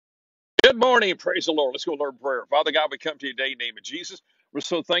Good morning. Praise the Lord. Let's go Lord in prayer. Father God, we come to you today in the name of Jesus. We're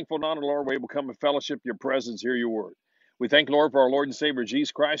so thankful, not only, Lord, we're able to come in fellowship, your presence, hear your word. We thank Lord for our Lord and Savior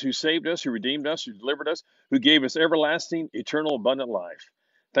Jesus Christ, who saved us, who redeemed us, who delivered us, who gave us everlasting, eternal, abundant life.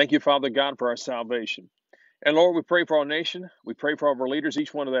 Thank you, Father God, for our salvation. And Lord, we pray for our nation. We pray for all of our leaders,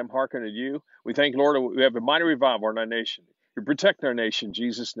 each one of them hearken to you. We thank Lord, that we have a mighty revival in our nation. You protect our nation in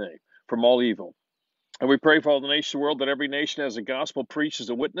Jesus' name from all evil. And we pray for all the nations of the world, that every nation has the gospel preached as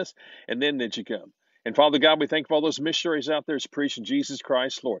a witness, and then that you come. And Father God, we thank you for all those missionaries out there preaching Jesus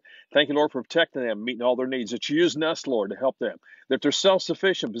Christ, Lord. Thank you, Lord, for protecting them, meeting all their needs, that you're using us, Lord, to help them, that they're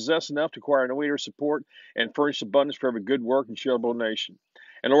self-sufficient, possess enough to acquire no need or support, and furnish abundance for every good work and shareable nation.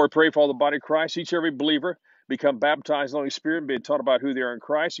 And Lord, pray for all the body of Christ, each every believer, become baptized in the Holy Spirit, and being taught about who they are in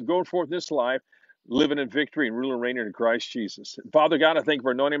Christ, and going forth in this life, living in victory and ruling and reigning in Christ Jesus. And Father God, I thank you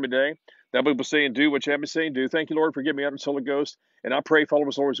for anointing me today. That we will say and do what you have me say and do. Thank you, Lord, for giving me utterance, Holy Ghost. And I pray for all of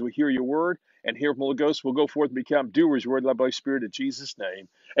us, Lord, as we hear your word and hear from the Holy Ghost, we'll go forth and become doers, word led by the Spirit, in Jesus' name.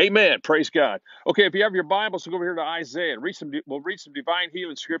 Amen. Praise God. Okay, if you have your Bibles, we'll go over here to Isaiah and we'll read some divine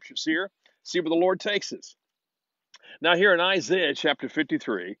healing scriptures here, see where the Lord takes us. Now, here in Isaiah chapter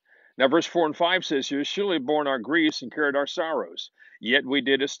 53, now verse 4 and 5 says, "You have surely borne our griefs and carried our sorrows. Yet we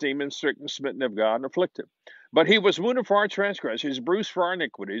did esteem him stricken, smitten of God, and afflicted. But he was wounded for our transgressions, bruised for our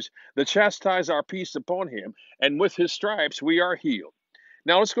iniquities. The chastisement our peace upon him, and with his stripes we are healed."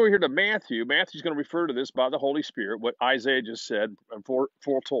 Now let's go here to Matthew. Matthew's going to refer to this by the Holy Spirit, what Isaiah just said and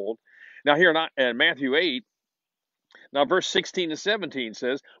foretold. Now here in Matthew 8, now verse 16 and 17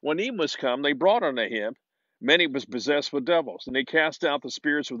 says, "When Eve was come, they brought unto him many was possessed with devils, and they cast out the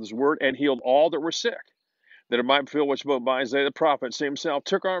spirits with his word, and healed all that were sick, that it might fulfill which spoke by Isaiah the prophet, say himself,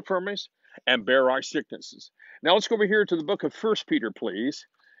 took our infirmities and bare our sicknesses." Now let's go over here to the book of 1 Peter, please.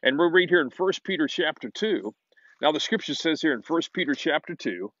 And we'll read here in 1 Peter chapter 2. Now the scripture says here in 1 Peter chapter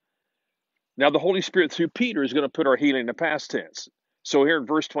 2, now the Holy Spirit through Peter is going to put our healing in the past tense. So here in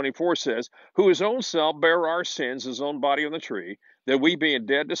verse 24 says, "Who his own self bare our sins, his own body on the tree, that we being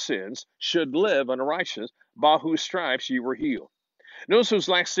dead to sins should live unto righteousness, by whose stripes ye were healed." Notice those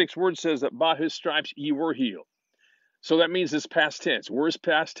last 6 words says that by his stripes ye were healed. So that means it's past tense. We're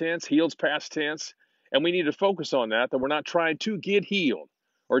past tense, healed's past tense. And we need to focus on that we're not trying to get healed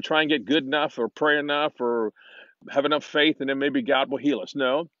or try and get good enough or pray enough or have enough faith and then maybe God will heal us.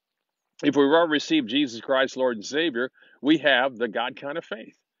 No. If we've already received Jesus Christ, Lord and Savior, we have the God kind of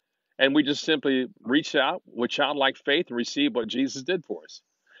faith. And we just simply reach out with childlike faith and receive what Jesus did for us.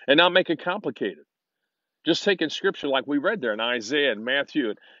 And not make it complicated. Just taking scripture like we read there in Isaiah and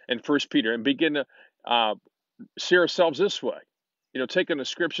Matthew and 1 Peter and begin to see ourselves this way. Taking the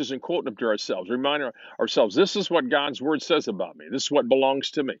scriptures and quoting them to ourselves, reminding ourselves, this is what God's word says about me. This is what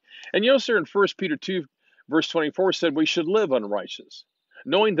belongs to me. And sir, in 1 Peter 2, verse 24 said we should live unrighteous.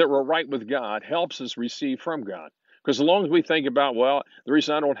 Knowing that we're right with God helps us receive from God. Because as long as we think about, well, the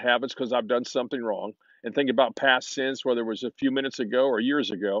reason I don't have it's because I've done something wrong, and think about past sins, whether it was a few minutes ago or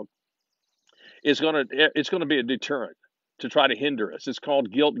years ago, it's going to be a deterrent to try to hinder us. It's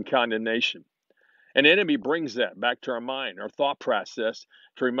called guilt and condemnation. An enemy brings that back to our mind, our thought process,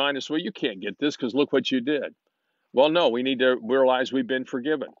 to remind us, well, you can't get this because look what you did. Well, no, we need to realize we've been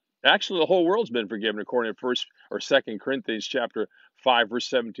forgiven. Actually, the whole world's been forgiven according to 1st or 2nd Corinthians chapter 5, verse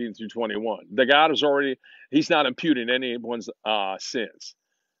 17 through 21. The God is he's not imputing anyone's sins.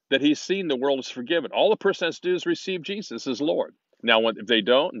 That he's seen the world is forgiven. All the person has to do is receive Jesus as Lord. Now, if they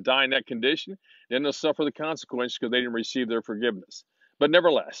don't and die in that condition, then they'll suffer the consequences because they didn't receive their forgiveness. But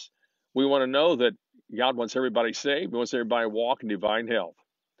nevertheless, we want to know that God wants everybody saved. He wants everybody to walk in divine health.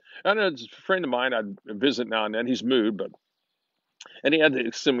 I know a friend of mine I visit now and then. He's moved, and he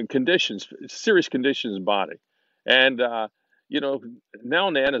had some conditions, serious conditions in his body. And, now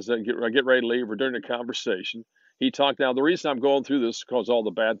and then as I get ready to leave or during the conversation, he talked, now the reason I'm going through this is because all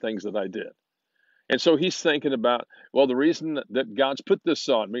the bad things that I did. And so he's thinking about, well, the reason that God's put this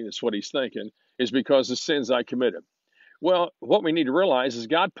on me, is what he's thinking, is because of sins I committed. Well, what we need to realize is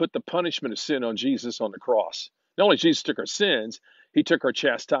God put the punishment of sin on Jesus on the cross. Not only Jesus took our sins, he took our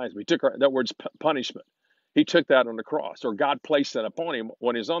chastisement. He took that word's punishment. He took that on the cross, or God placed that upon him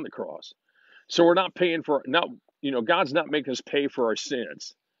when he was on the cross. So we're not paying God's not making us pay for our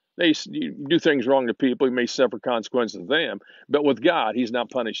sins. You do things wrong to people, you may suffer consequences of them, but with God, he's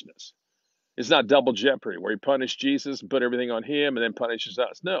not punishing us. It's not double jeopardy where he punished Jesus and put everything on him and then punishes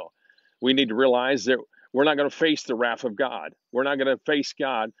us. No, we need to realize that we're not going to face the wrath of God. We're not going to face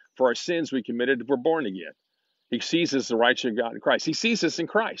God for our sins we committed if we're born again. He sees us the righteous God in Christ. He sees us in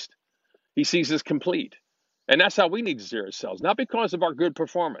Christ. He sees us complete. And that's how we need to see ourselves, not because of our good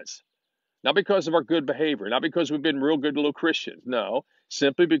performance, Not because of our good behavior, not because we've been real good little Christians. No,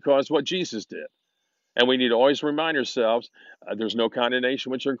 simply because what Jesus did. And we need to always remind ourselves there's no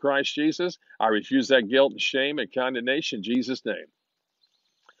condemnation which are in Christ Jesus. I refuse that guilt and shame and condemnation in Jesus' name.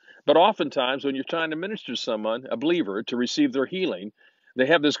 But oftentimes, when you're trying to minister to someone, a believer, to receive their healing, they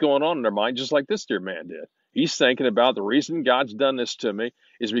have this going on in their mind, just like this dear man did. He's thinking about the reason God's done this to me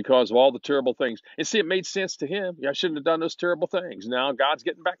is because of all the terrible things. And see, it made sense to him. Yeah, I shouldn't have done those terrible things. Now God's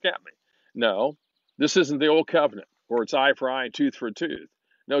getting back at me. No, this isn't the old covenant where it's eye for eye and tooth for tooth.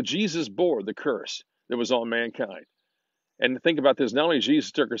 No, Jesus bore the curse that was on mankind. And think about this, not only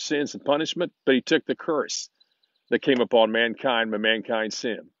Jesus took our sins and punishment, but he took the curse that came upon mankind when mankind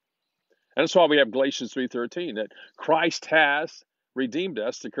sinned. And that's why we have Galatians 3:13, that Christ has redeemed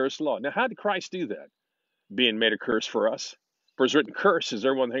us to curse the law. Now, how did Christ do that? Being made a curse for us. For his written curse is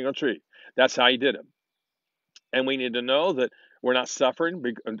everyone hanging on a tree. That's how he did it. And we need to know that we're not suffering.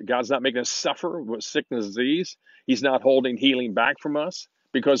 God's not making us suffer with sickness and disease. He's not holding healing back from us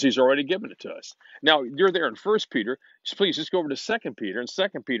because he's already given it to us. Now, you're there in 1 Peter. Please just go over to 2 Peter. In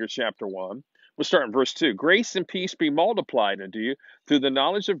 2 Peter chapter 1, we'll start in verse 2. Grace and peace be multiplied unto you through the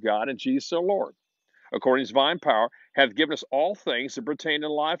knowledge of God and Jesus our Lord, according to his divine power, hath given us all things that pertain to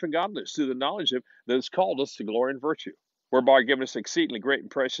life and godliness, through the knowledge of that has called us to glory and virtue, whereby given us exceedingly great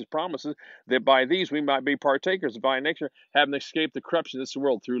and precious promises, that by these we might be partakers of divine nature, having escaped the corruption of this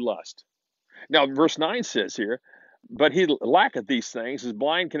world through lust. Now, verse 9 says here, but he lacketh these things, is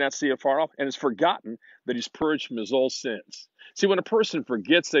blind, cannot see afar off, and has forgotten that he's purged from his old sins. See, when a person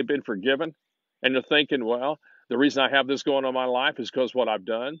forgets they've been forgiven, and they're thinking, well, the reason I have this going on in my life is because of what I've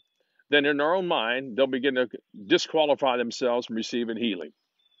done, then in their own mind, they'll begin to disqualify themselves from receiving healing.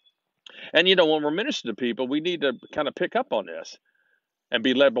 And when we're ministering to people, we need to kind of pick up on this and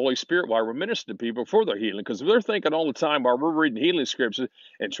be led by the Holy Spirit while we're ministering to people for their healing. Because if they're thinking all the time while we're reading healing scriptures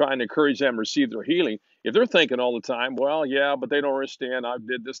and trying to encourage them to receive their healing, if they're thinking all the time, well, yeah, but they don't understand, I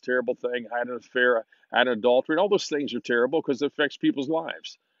did this terrible thing, I had an affair, I had an adultery, and all those things are terrible because it affects people's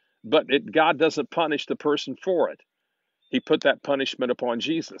lives. But God doesn't punish the person for it. He put that punishment upon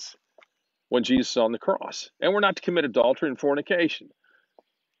Jesus when Jesus was on the cross. And we're not to commit adultery and fornication.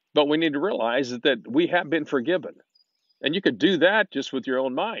 But we need to realize that we have been forgiven. And you could do that just with your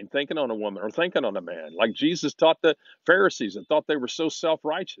own mind, thinking on a woman or thinking on a man. Like Jesus taught the Pharisees and thought they were so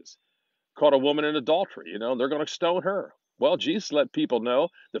self-righteous. Caught a woman in adultery, they're going to stone her. Well, Jesus let people know,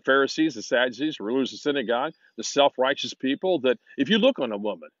 the Pharisees, the Sadducees, rulers of the synagogue, the self-righteous people, that if you look on a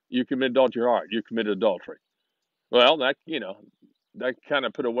woman, you commit adultery in your heart, you committed adultery. Well, that kind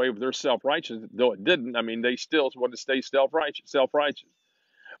of put away with their self-righteousness, though it didn't. I mean, they still want to stay self-righteous.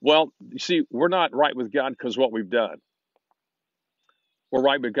 Well, you see, we're not right with God because of what we've done. We're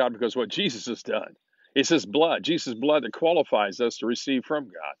right with God because of what Jesus has done. It's his blood, Jesus' blood, that qualifies us to receive from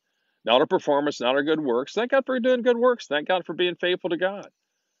God. Not our performance, not our good works. Thank God for doing good works. Thank God for being faithful to God.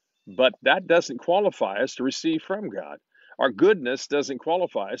 But that doesn't qualify us to receive from God. Our goodness doesn't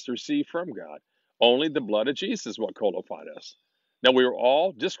qualify us to receive from God. Only the blood of Jesus is what qualified us. Now, we were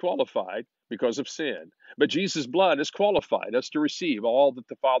all disqualified because of sin, but Jesus' blood has qualified us to receive all that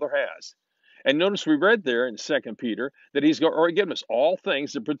the Father has. And notice we read there in 2 Peter that he's already given us all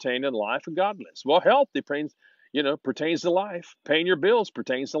things that pertain to life and godliness. Well, health pertains to life. Paying your bills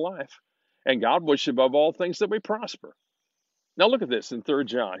pertains to life. And God wishes above all things that we prosper. Now look at this in 3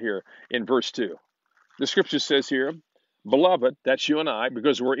 John here in verse 2. The scripture says here, beloved, that's you and I,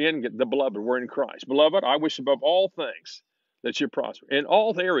 because we're in the beloved, we're in Christ. Beloved, I wish above all things that you prosper. In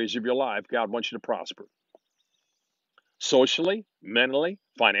all the areas of your life, God wants you to prosper. Socially, mentally,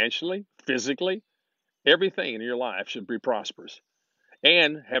 financially, physically, everything in your life should be prosperous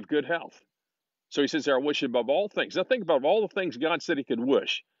and have good health. So he says there, I wish above all things. Now think about all the things God said he could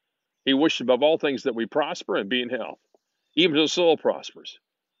wish. He wished above all things that we prosper and be in health, even as the soul prospers.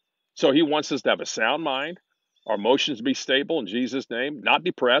 So he wants us to have a sound mind, our emotions be stable in Jesus' name, not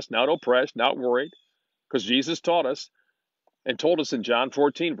depressed, not oppressed, not worried, because Jesus taught us and told us in John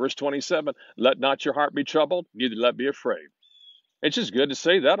 14, verse 27, let not your heart be troubled, neither let be afraid. It's just good to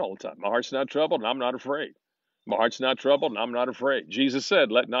say that all the time. My heart's not troubled, and I'm not afraid. My heart's not troubled, and I'm not afraid. Jesus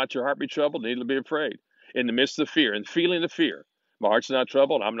said, let not your heart be troubled, neither be afraid. In the midst of fear, and feeling the fear, my heart's not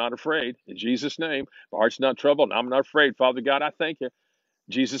troubled, I'm not afraid. In Jesus' name, my heart's not troubled, and I'm not afraid. Father God, I thank you.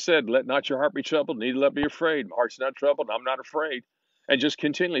 Jesus said, let not your heart be troubled, neither let be afraid. My heart's not troubled, I'm not afraid. And just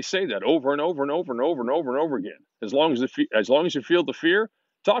continually say that over and over and over and over and over and over again. As long as you feel the fear,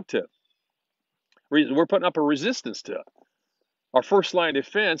 talk to it. We're putting up a resistance to it. Our first line of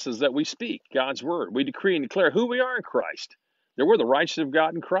defense is that we speak God's word. We decree and declare who we are in Christ. That we're the righteousness of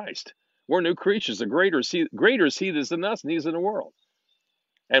God in Christ. We're new creatures. The greater is he that is in us and he's in the world.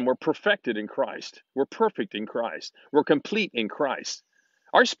 And we're perfected in Christ. We're perfect in Christ. We're complete in Christ.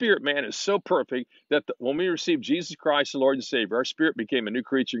 Our spirit man is so perfect that when we received Jesus Christ, the Lord and Savior, our spirit became a new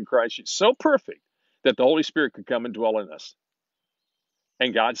creature in Christ. It's so perfect that the Holy Spirit could come and dwell in us.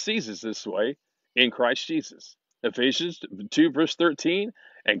 And God sees us this way in Christ Jesus. Ephesians 2, verse 13,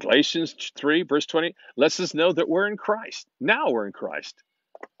 and Galatians 3, verse 20 lets us know that we're in Christ. Now we're in Christ.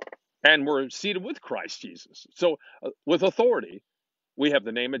 And we're seated with Christ Jesus. So, with authority, we have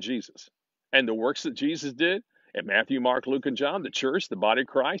the name of Jesus. And the works that Jesus did at Matthew, Mark, Luke, and John, the church, the body of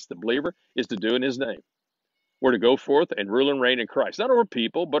Christ, the believer, is to do in his name. We're to go forth and rule and reign in Christ, not over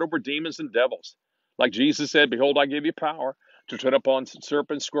people, but over demons and devils. Like Jesus said, behold, I give you power to tread upon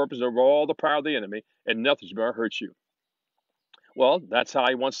serpents, scorpions, over all the power of the enemy, and nothing's going to hurt you. Well, that's how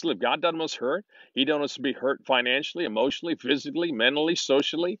he wants to live. God doesn't want us hurt. He doesn't want us to be hurt financially, emotionally, physically, mentally,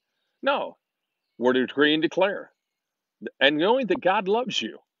 socially. No. We're to decree and declare. And knowing that God loves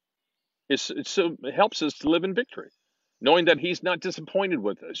you, it helps us to live in victory. Knowing that he's not disappointed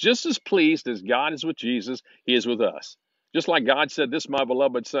with us. Just as pleased as God is with Jesus, he is with us. Just like God said, this is my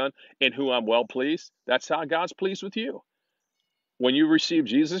beloved son in whom I'm well pleased. That's how God's pleased with you. When you receive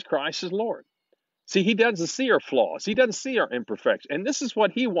Jesus Christ as Lord. See, he doesn't see our flaws. He doesn't see our imperfections. And this is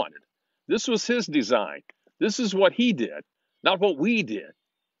what he wanted. This was his design. This is what he did, not what we did.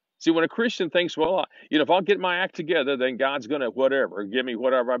 See, when a Christian thinks, well, if I'll get my act together, then God's going to whatever, give me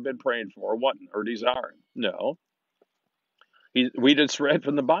whatever I've been praying for or wanting or desiring. No. We just read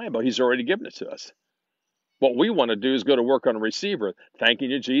from the Bible. He's already given it to us. What we want to do is go to work on a receiver, thanking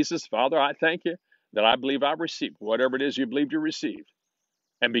you, Jesus. Father, I thank you that I believe I've received whatever it is you believed you received,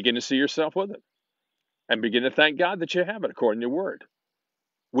 and begin to see yourself with it. And begin to thank God that you have it according to your word.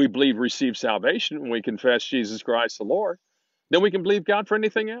 We believe receive salvation when we confess Jesus Christ the Lord. Then we can believe God for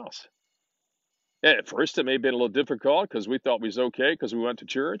anything else. And at first, it may have been a little difficult because we thought we was okay because we went to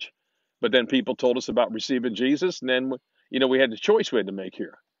church. But then people told us about receiving Jesus. And then, we had the choice we had to make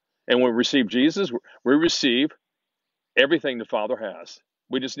here. And when we receive Jesus, we receive everything the Father has.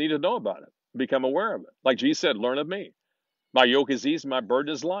 We just need to know about it, become aware of it. Like Jesus said, learn of me. My yoke is easy, my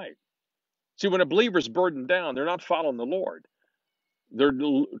burden is light. See, when a believer's burdened down, they're not following the Lord. They're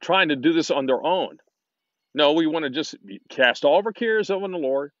trying to do this on their own. No, we want to just cast all of our cares over on the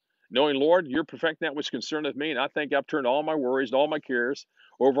Lord, knowing, Lord, you're perfecting that which concerneth me, and I think I've turned all my worries and all my cares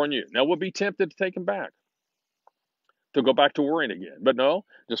over on you. Now, we'll be tempted to take them back, to go back to worrying again. But no,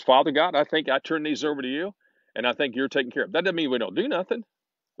 just Father God, I think I turn these over to you, and I think you're taking care of them. That doesn't mean we don't do nothing.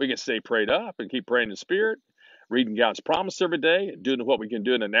 We can stay prayed up and keep praying in the Spirit, reading God's promise every day, and doing what we can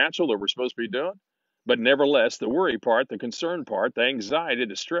do in the natural that we're supposed to be doing. But nevertheless, the worry part, the concern part, the anxiety,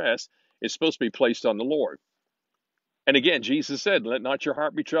 the stress is supposed to be placed on the Lord. And again, Jesus said, let not your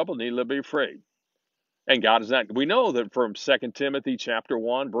heart be troubled, neither be afraid. And God is not, we know that from 2 Timothy chapter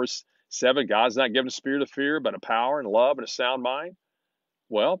 1, verse 7, God has not given a spirit of fear, but a power and love and a sound mind.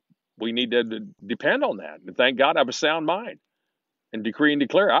 Well, we need to depend on that. And thank God I have a sound mind. And decree and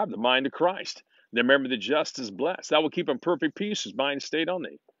declare, I have the mind of Christ. Then remember, the just is blessed. That will keep him perfect peace, his mind stayed on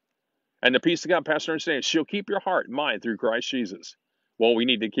thee. And the peace of God, Pastor understands, she'll keep your heart and mind through Christ Jesus. Well, we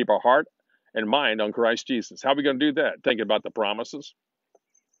need to keep our heart and mind on Christ Jesus. How are we going to do that? Thinking about the promises.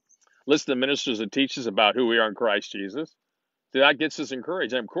 Listen to ministers that teach us about who we are in Christ Jesus. That gets us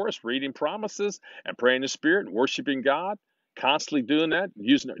encouraged. And of course, reading promises and praying in the Spirit and worshiping God, constantly doing that,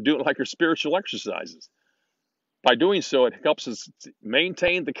 doing it like our spiritual exercises. By doing so, it helps us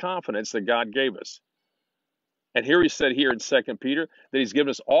maintain the confidence that God gave us. And here he said here in 2 Peter that he's given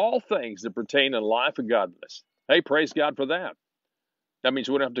us all things that pertain to life and godliness. Hey, praise God for that. That means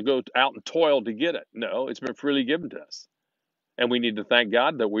we don't have to go out and toil to get it. No, it's been freely given to us. And we need to thank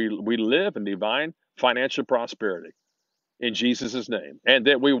God that we live in divine financial prosperity in Jesus' name. And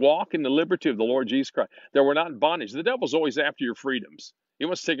that we walk in the liberty of the Lord Jesus Christ. That we're not in bondage. The devil's always after your freedoms. He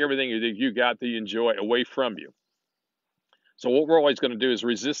wants to take everything you got that you enjoy away from you. So what we're always going to do is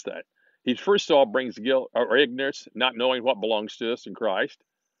resist that. He first of all brings guilt or ignorance, not knowing what belongs to us in Christ.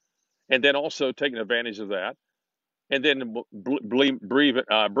 And then also taking advantage of that. And then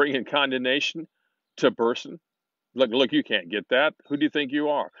bringing condemnation to a person. Look, you can't get that. Who do you think you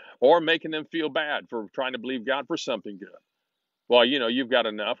are? Or making them feel bad for trying to believe God for something good. Well, you've got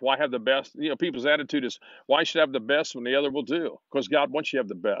enough. Why have the best? People's attitude is, why should I have the best when the other will do? Because God wants you to have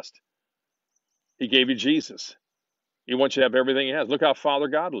the best. He gave you Jesus. He wants you to have everything he has. Look how Father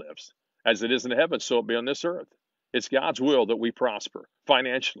God lives. As it is in heaven, so it be on this earth. It's God's will that we prosper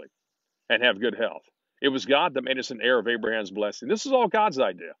financially and have good health. It was God that made us an heir of Abraham's blessing. This is all God's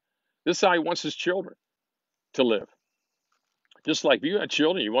idea. This is how he wants his children to live. Just like if you have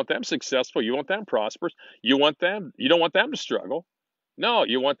children, you want them successful, you want them prosperous, you don't want them to struggle. No,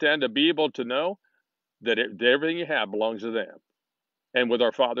 you want them to be able to know that everything you have belongs to them. And with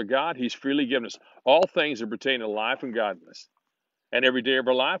our Father God, He's freely given us all things that pertain to life and godliness. And every day of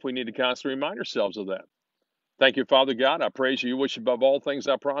our life, we need to constantly remind ourselves of that. Thank you, Father God. I praise you. You wish above all things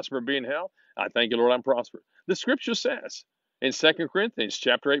I prosper and be in health. I thank you, Lord, I'm prosperous. The scripture says in 2 Corinthians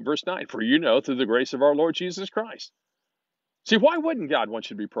chapter 8, verse 9, for you know through the grace of our Lord Jesus Christ. See, why wouldn't God want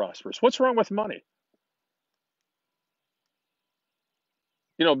you to be prosperous? What's wrong with money?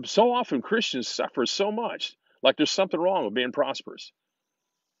 You know, so often Christians suffer so much, like there's something wrong with being prosperous.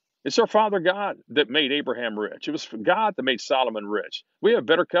 It's our Father God that made Abraham rich. It was God that made Solomon rich. We have a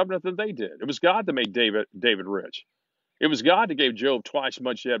better covenant than they did. It was God that made David rich. It was God that gave Job twice as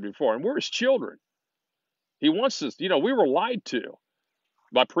much he had before. And we're his children. He wants us, we were lied to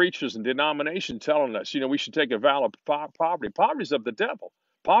by preachers and denominations telling us, we should take a vow of poverty. Poverty is of the devil.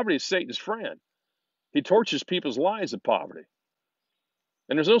 Poverty is Satan's friend. He tortures people's lives of poverty.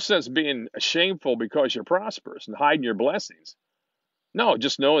 And there's no sense being shameful because you're prosperous and hiding your blessings. No,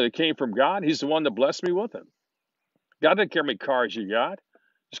 just know it came from God. He's the one that blessed me with them. God doesn't care how many cars you got.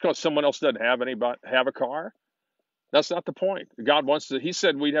 Just because someone else doesn't have a car, that's not the point. God wants to. He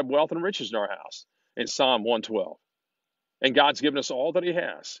said we'd have wealth and riches in our house in Psalm 112. And God's given us all that He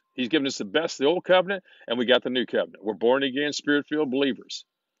has. He's given us the best, the old covenant, and we got the new covenant. We're born again, spirit-filled believers.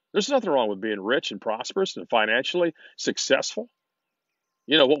 There's nothing wrong with being rich and prosperous and financially successful.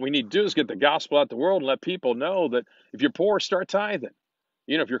 What we need to do is get the gospel out the world and let people know that if you're poor, start tithing.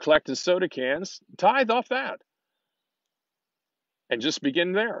 If you're collecting soda cans, tithe off that and just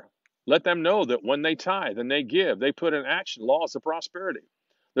begin there. Let them know that when they tithe and they give, they put in action laws of prosperity.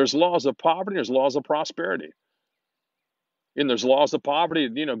 There's laws of poverty, there's laws of prosperity. And there's laws of poverty,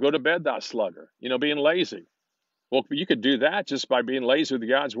 go to bed, thou sluggard, being lazy. Well, you could do that just by being lazy with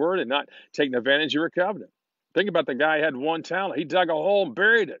God's word and not taking advantage of your covenant. Think about the guy who had one talent. He dug a hole and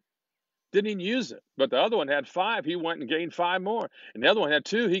buried it. Didn't even use it. But the other one had 5. He went and gained 5 more. And the other one had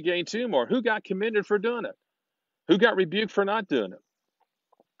 2. He gained 2 more. Who got commended for doing it? Who got rebuked for not doing it?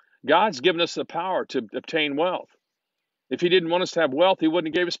 God's given us the power to obtain wealth. If He didn't want us to have wealth, He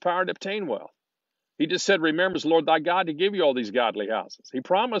wouldn't have gave us power to obtain wealth. He just said, remember, Lord thy God to give you all these godly houses. He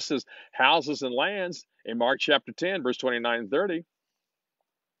promises houses and lands in Mark chapter 10, verse 29 and 30.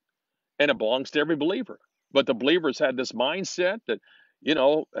 And it belongs to every believer. But the believers had this mindset that,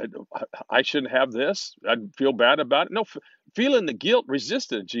 I shouldn't have this. I'd feel bad about it. No, feeling the guilt,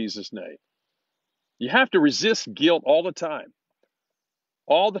 resist it in Jesus' name. You have to resist guilt all the time.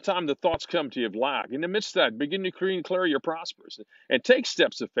 All the time the thoughts come to you of lack. In the midst of that, begin to decree and declare you're prosperous. And take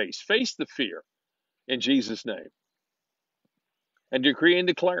steps of faith. Face the fear in Jesus' name. And decree and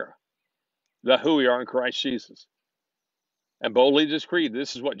declare that who we are in Christ Jesus. And boldly decree,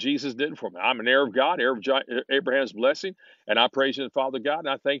 this is what Jesus did for me. I'm an heir of God, heir of Abraham's blessing. And I praise you, Father God, and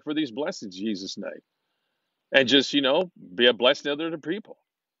I thank you for these blessings in Jesus' name. And just, be a blessing to other people.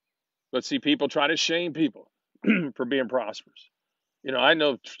 Let's see people try to shame people for being prosperous. I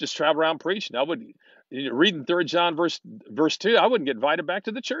know, just travel around preaching. I would, reading 3 John verse 2, I wouldn't get invited back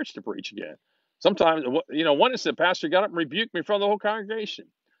to the church to preach again. Sometimes, one is the pastor got up and rebuked me in front of the whole congregation,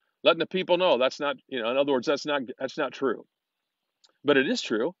 letting the people know that's not, in other words, that's not true. But it is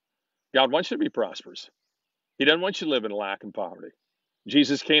true. God wants you to be prosperous. He doesn't want you to live in lack and poverty.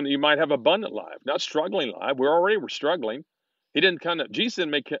 Jesus came that you might have abundant life, not struggling life. We're struggling. Jesus didn't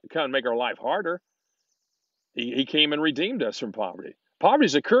make our life harder. He came and redeemed us from poverty. Poverty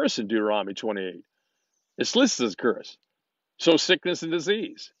is a curse in Deuteronomy 28. It's listed as a curse. So sickness and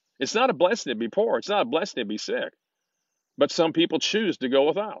disease. It's not a blessing to be poor. It's not a blessing to be sick. But some people choose to go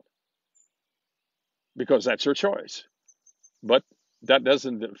without because that's their choice. But that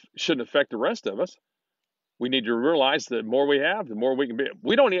shouldn't affect the rest of us. We need to realize that the more we have, the more we can be.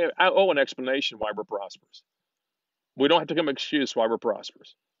 We don't owe an explanation why we're prosperous. We don't have to come an excuse why we're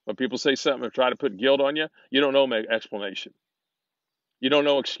prosperous. When people say something and try to put guilt on you, you don't know an explanation. You don't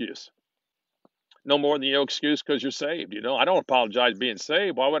know excuse. No more than you know excuse because you're saved. I don't apologize being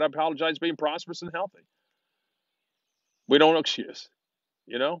saved. Why would I apologize being prosperous and healthy? We don't excuse.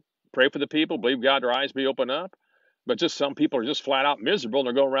 Pray for the people. Believe God, their eyes be opened up. But just some people are just flat out miserable, and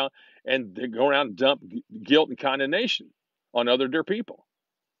they go around and dump guilt and condemnation on other dear people.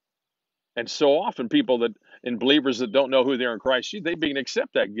 And so often people and believers that don't know who they are in Christ, they begin to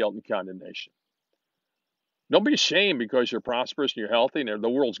accept that guilt and condemnation. Don't be ashamed because you're prosperous and you're healthy and the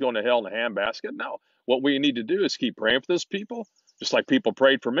world's going to hell in a handbasket. No, what we need to do is keep praying for those people, just like people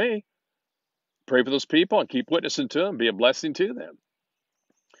prayed for me. Pray for those people and keep witnessing to them, be a blessing to them.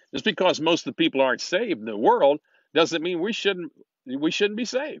 Just because most of the people aren't saved in the world doesn't mean we shouldn't be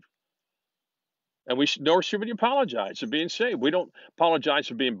saved. And nor should we apologize for being saved. We don't apologize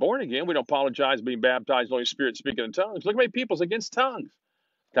for being born again. We don't apologize for being baptized in the Holy Spirit, speaking in tongues. Look at many people's against tongues.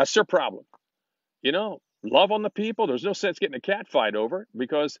 That's their problem. Love on the people. There's no sense getting a cat fight over it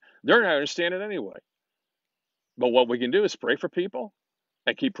because they're not understanding it anyway. But what we can do is pray for people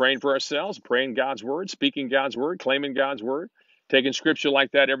and keep praying for ourselves, praying God's word, speaking God's word, claiming God's word, taking scripture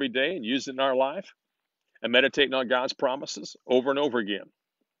like that every day and using it in our life and meditating on God's promises over and over again.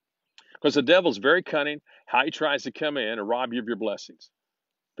 Because the devil's very cunning, how he tries to come in and rob you of your blessings.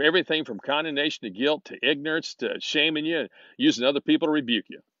 For everything from condemnation to guilt to ignorance to shaming you and using other people to rebuke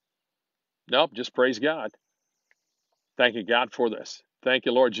you. Nope, just praise God. Thanking God for this. Thank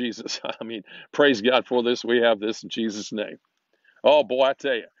you, Lord Jesus. Praise God for this. We have this in Jesus' name. Oh boy, I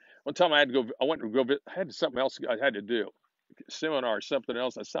tell you. One time I went to go, I had something else I had to do, seminar or something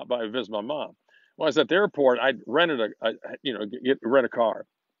else. I stopped by to visit my mom. When I was at the airport, I rented rent a car.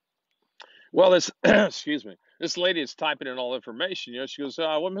 Well, this, excuse me, this lady is typing in all information. She goes,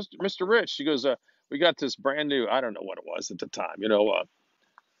 well, Mr. Rich, she goes, we got this brand new, I don't know what it was at the time,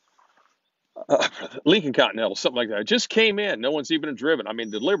 Lincoln Continental, something like that. It just came in. No one's even driven.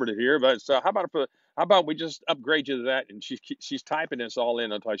 Delivered it here. But so how about we just upgrade you to that? And she's typing this all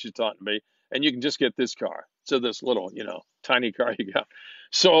in until she's talking to me, and you can just get this car. So this little, tiny car you got.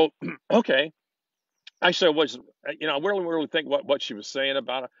 So okay. Actually, I really think what she was saying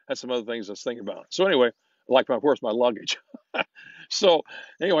about it. Had some other things I was thinking about. So anyway, like of course my luggage. So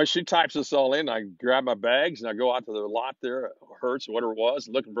anyway, she types this all in. I grab my bags and I go out to the lot there, Hertz, whatever it was,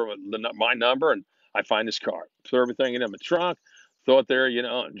 looking for my number, and I find this car. Throw everything in my trunk, throw it there,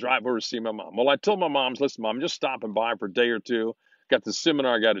 and drive over to see my mom. Well, I told my mom, listen, Mom, I'm just stopping by for a day or two. Got the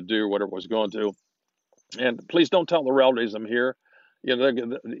seminar I got to do, whatever I was going to, and please don't tell the relatives I'm here.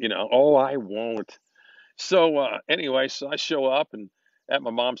 Oh, I won't. So anyway, so I show up and at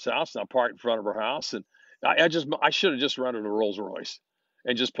my mom's house, and I park in front of her house, and I should have just rented a Rolls Royce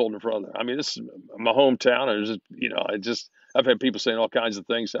and just pulled in front of her. This is my hometown, and I've had people saying all kinds of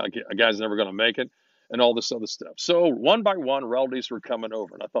things. A guy's never going to make it, and all this other stuff. So one by one, relatives were coming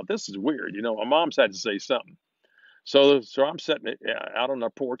over, and I thought this is weird. My mom's had to say something. So I'm sitting out on the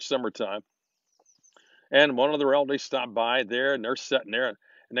porch, summertime, and one of the relatives stopped by there, and they're sitting there, and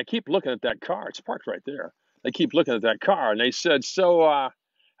they keep looking at that car. It's parked right there. They keep looking at that car, and they said, "So,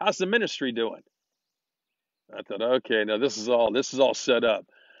 how's the ministry doing?" I thought, okay, now this is all set up.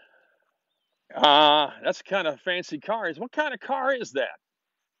 That's kind of fancy car. What kind of car is that?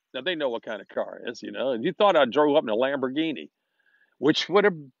 Now they know what kind of car it is, And you thought I drove up in a Lamborghini, which would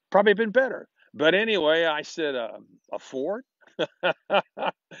have probably been better. But anyway, I said, a Ford.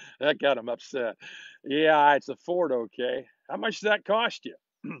 That got him upset. Yeah, it's a Ford, okay. How much does that cost you?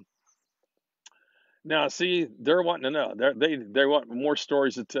 Now, see, they're wanting to know. They want more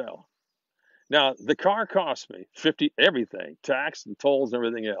stories to tell. Now, the car cost me 50 everything, tax and tolls and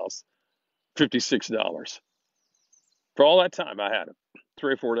everything else, $56 for all that time I had it,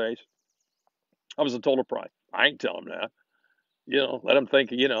 3 or 4 days. I was a total price. I ain't telling them that. Let them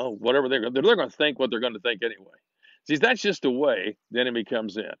think. Whatever they're going to think what they're going to think anyway. See, that's just the way the enemy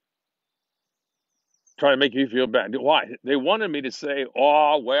comes in. Trying to make you feel bad. Why? They wanted me to say,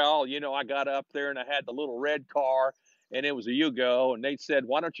 oh, well, I got up there and I had the little red car and it was a Yugo. And they said,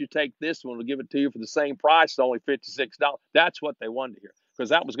 why don't you take this one? We'll give it to you for the same price, only $56. That's what they wanted to hear because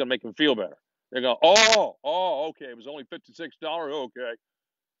that was going to make them feel better. They're going, oh, okay. It was only $56. Okay.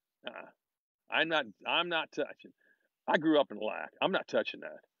 I'm not touching. I grew up in lack. I'm not touching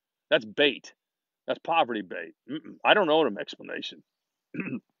that. That's bait. That's poverty bait. I don't owe them explanation.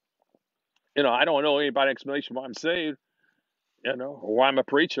 I don't know anybody explanation why I'm saved, or why I'm a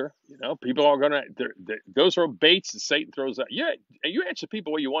preacher. People are going to, those are baits that Satan throws out. Yeah, you answer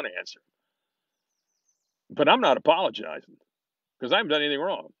people what you want to answer. But I'm not apologizing because I haven't done anything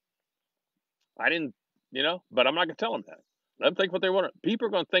wrong. I didn't, but I'm not going to tell them that. Let them think what they want to. People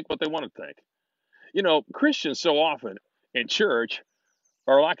are going to think what they want to think. Christians so often in church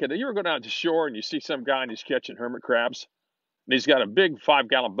are like it. You ever go down to the shore and you see some guy and he's catching hermit crabs, and he's got a big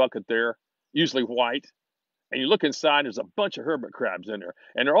 5-gallon bucket there, usually white. And you look inside, there's a bunch of hermit crabs in there,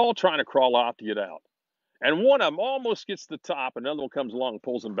 and they're all trying to crawl out to get out. And one of them almost gets to the top, and another one comes along and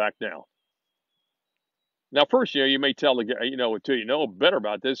pulls them back down. Now, first, you may tell the guy, until you know better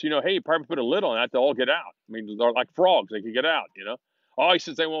about this, hey, you probably put a lid on that, they'll all get out. They're like frogs, they can get out. Oh, he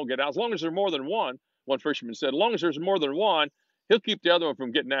says they won't get out. As long as there's more than one fisherman said, as long as there's more than one, he'll keep the other one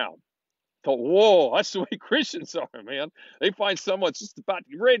from getting out. Thought, whoa, that's the way Christians are, man. They find someone just about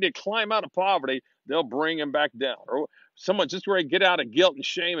ready to climb out of poverty, they'll bring him back down. Or someone just ready to get out of guilt and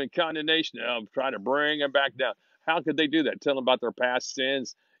shame and condemnation, they'll try to bring him back down. How could they do that? Tell them about their past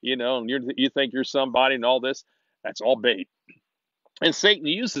sins, and you think you're somebody and all this. That's all bait. And Satan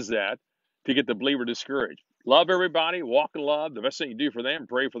uses that to get the believer discouraged. Love everybody, walk in love. The best thing you do for them,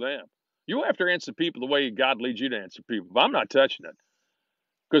 pray for them. You have to answer people the way God leads you to answer people. But I'm not touching it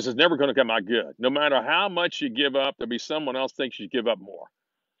because it's never going to come out good. No matter how much you give up, there'll be someone else thinks you give up more.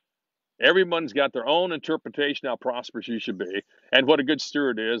 Everyone's got their own interpretation how prosperous you should be, and what a good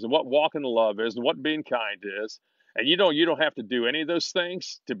steward is, and what walking in love is, and what being kind is. And you don't have to do any of those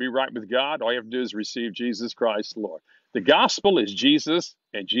things to be right with God. All you have to do is receive Jesus Christ, the Lord. The gospel is Jesus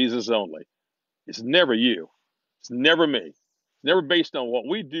and Jesus only. It's never you. It's never me. It's never based on what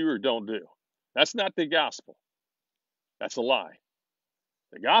we do or don't do. That's not the gospel. That's a lie.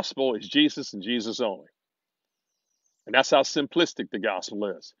 The gospel is Jesus and Jesus only. And that's how simplistic the gospel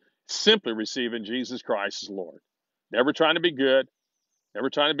is. Simply receiving Jesus Christ as Lord. Never trying to be good. Never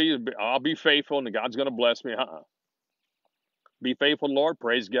trying to I'll be faithful and God's going to bless me. Be faithful, Lord.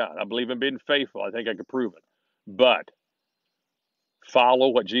 Praise God. I believe in being faithful. I think I can prove it. But follow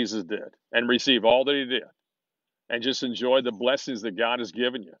what Jesus did and receive all that he did. And just enjoy the blessings that God has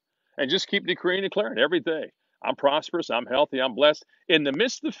given you. And just keep decreeing and declaring every day. I'm prosperous. I'm healthy. I'm blessed. In the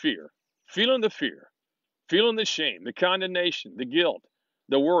midst of fear, feeling the shame, the condemnation, the guilt,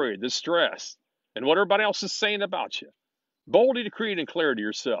 the worry, the stress, and what everybody else is saying about you. Boldly decree and declare to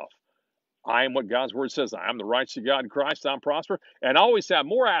yourself, I am what God's word says. I am the righteous of God in Christ. I'm prosperous. And I always have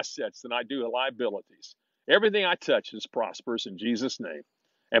more assets than I do liabilities. Everything I touch is prosperous in Jesus' name.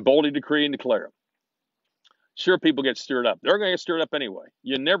 And boldly decree and declare. Sure, people get stirred up. They're going to get stirred up anyway.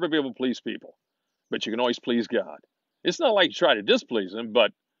 You'll never be able to please people, but you can always please God. It's not like you try to displease them,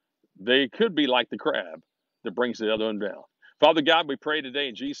 but they could be like the crab that brings the other one down. Father God, we pray today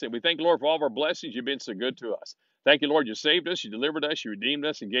in Jesus' name. We thank you, Lord, for all of our blessings. You've been so good to us. Thank you, Lord, you saved us, you delivered us, you redeemed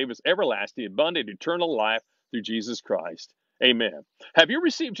us, and gave us everlasting, abundant, eternal life through Jesus Christ. Amen. Have you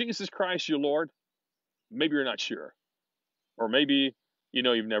received Jesus Christ, your Lord? Maybe you're not sure. Or maybe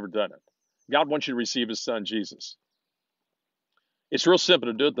you've never done it. God wants you to receive his son, Jesus. It's real simple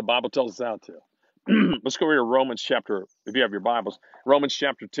to do it. The Bible tells us how to. Let's go read to Romans chapter, if you have your Bibles, Romans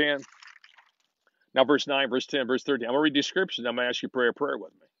chapter 10. Now, verse 9, verse 10, verse 13. I'm going to read the scriptures. I'm going to ask you to pray a prayer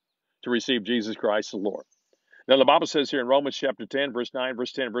with me to receive Jesus Christ the Lord. Now, the Bible says here in Romans chapter 10, verse 9,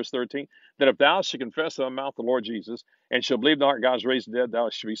 verse 10, verse 13, that if thou shalt confess with thy mouth the Lord Jesus, and shalt believe in the heart God is raised the dead, thou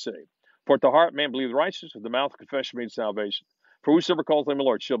shalt be saved. For at the heart man believeth righteousness, with the mouth confession means salvation. For whosoever calls on the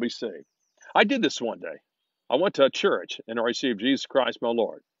Lord shall be saved. I did this one day. I went to a church and I received Jesus Christ my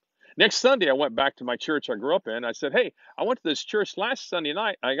Lord. Next Sunday, I went back to my church I grew up in. I said, hey, I went to this church last Sunday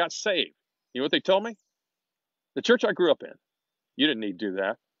night. I got saved. You know what they told me? The church I grew up in. You didn't need to do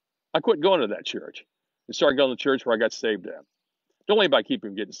that. I quit going to that church and started going to the church where I got saved at. Don't let anybody keep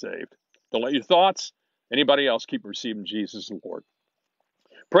him getting saved. Don't let your thoughts, anybody else, keep receiving Jesus the Lord.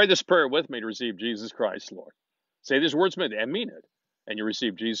 Pray this prayer with me to receive Jesus Christ, Lord. Say these words with me and mean it, and you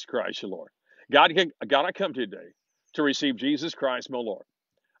receive Jesus Christ, your Lord. God, I come to you today to receive Jesus Christ, my Lord.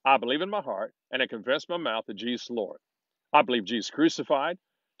 I believe in my heart, and I confess my mouth that Jesus is Lord. I believe Jesus crucified,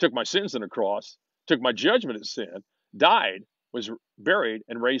 took my sins on the cross, took my judgment of sin, died, was buried,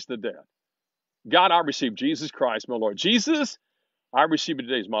 and raised the dead. God, I receive Jesus Christ, my Lord. Jesus, I receive you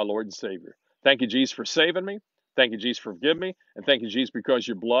today as my Lord and Savior. Thank you, Jesus, for saving me. Thank you, Jesus, for forgiving me. And thank you, Jesus, because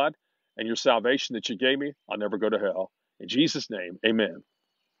your blood and your salvation that you gave me, I'll never go to hell. In Jesus' name, amen.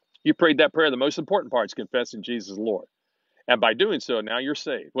 You prayed that prayer. The most important part is confessing Jesus Lord. And by doing so, now you're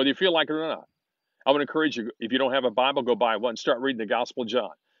saved, whether you feel like it or not. I would encourage you, if you don't have a Bible, go buy one. Start reading the Gospel of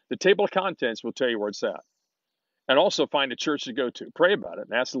John. The table of contents will tell you where it's at. And also find a church to go to. Pray about it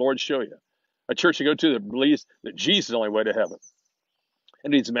and ask the Lord to show you. A church to go to that believes that Jesus is the only way to heaven.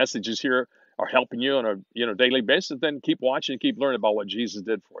 And these messages here are helping you on a daily basis. Then keep watching and keep learning about what Jesus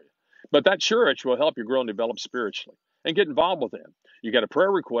did for you. But that church will help you grow and develop spiritually. And get involved with them. You got a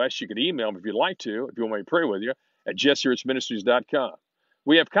prayer request, you can email them if you'd like to, if you want me to pray with you, at jesse@ministries.com.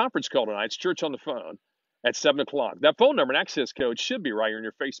 We have conference call tonight. It's church on the phone at 7 o'clock. That phone number and access code should be right here on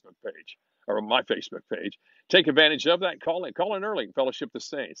your Facebook page, or on my Facebook page. Take advantage of that. Call in early and fellowship the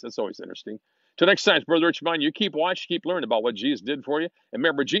saints. That's always interesting. Till next time, Brother Rich, mind you keep watching, keep learning about what Jesus did for you. And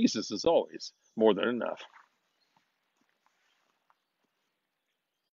remember, Jesus is always more than enough.